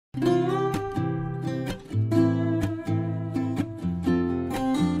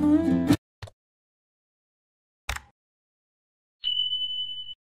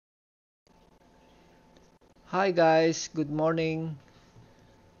Hi guys, good morning.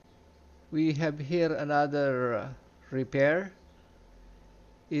 We have here another repair.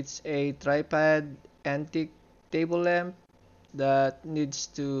 It's a tripod antique table lamp that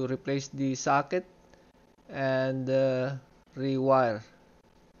needs to replace the socket and rewire.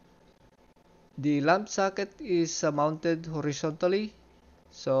 The lamp socket is mounted horizontally,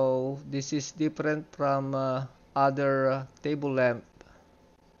 so this is different from other table lamp.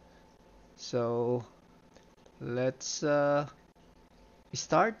 So let's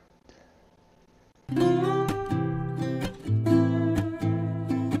start.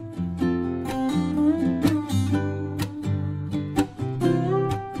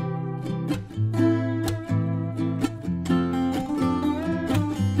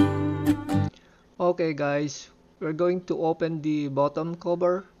 Okay guys, we're going to open the bottom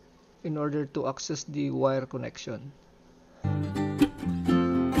cover in order to access the wire connection.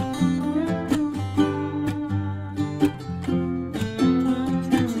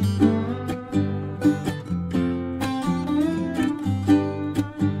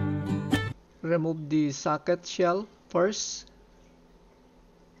 Remove the socket shell first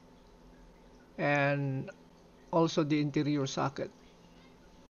and also the interior socket.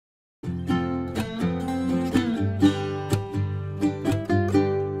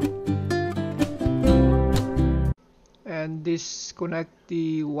 And disconnect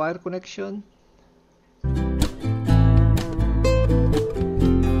the wire connection.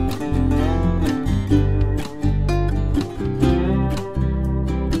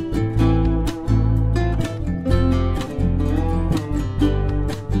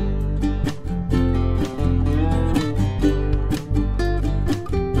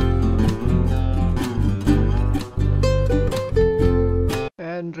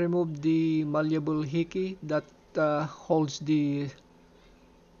 And remove the malleable hickey that holds the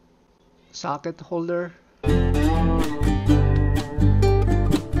socket holder.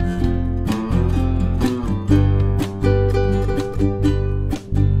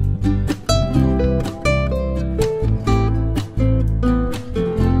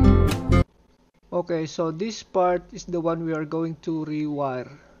 Okay, so this part is the one we are going to rewire.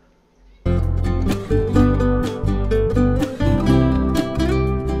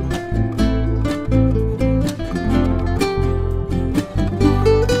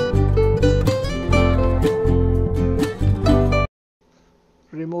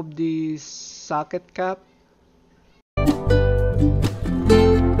 Remove the socket cap.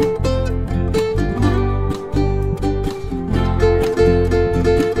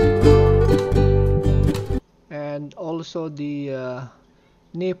 And also the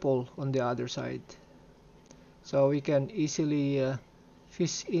nipple on the other side. So we can easily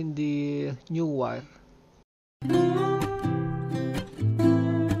fish in the new wire.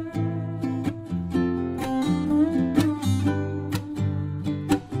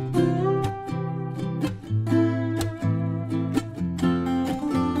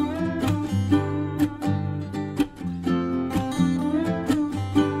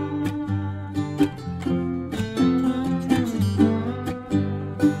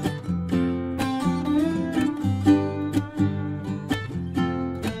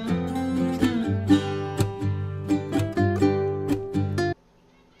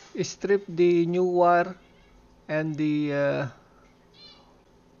 Strip the new wire and the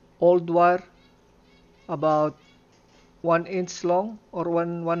old wire about 1 inch long or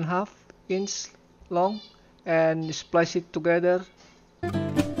 1.5 inch long and splice it together.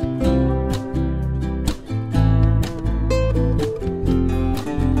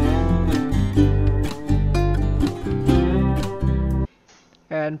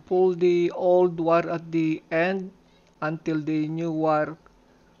 And pull the old wire at the end until the new wire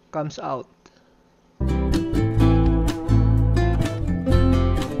comes out.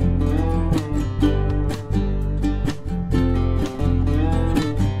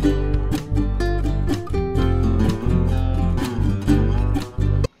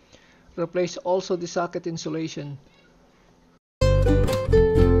 Replace also the socket insulation.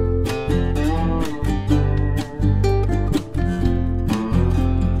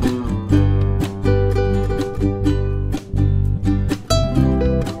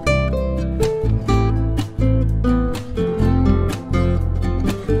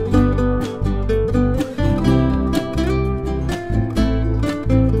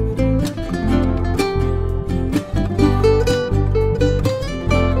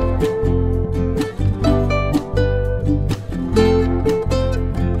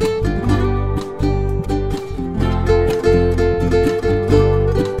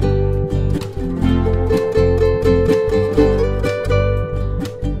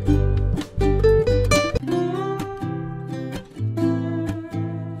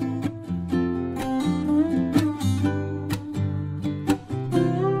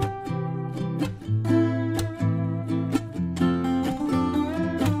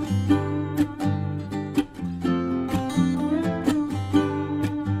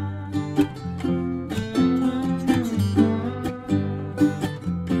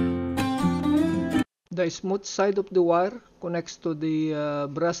 The smooth side of the wire connects to the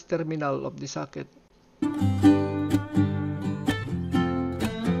brass terminal of the socket.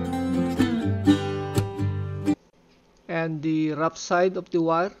 And the rough side of the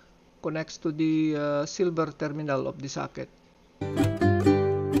wire connects to the silver terminal of the socket.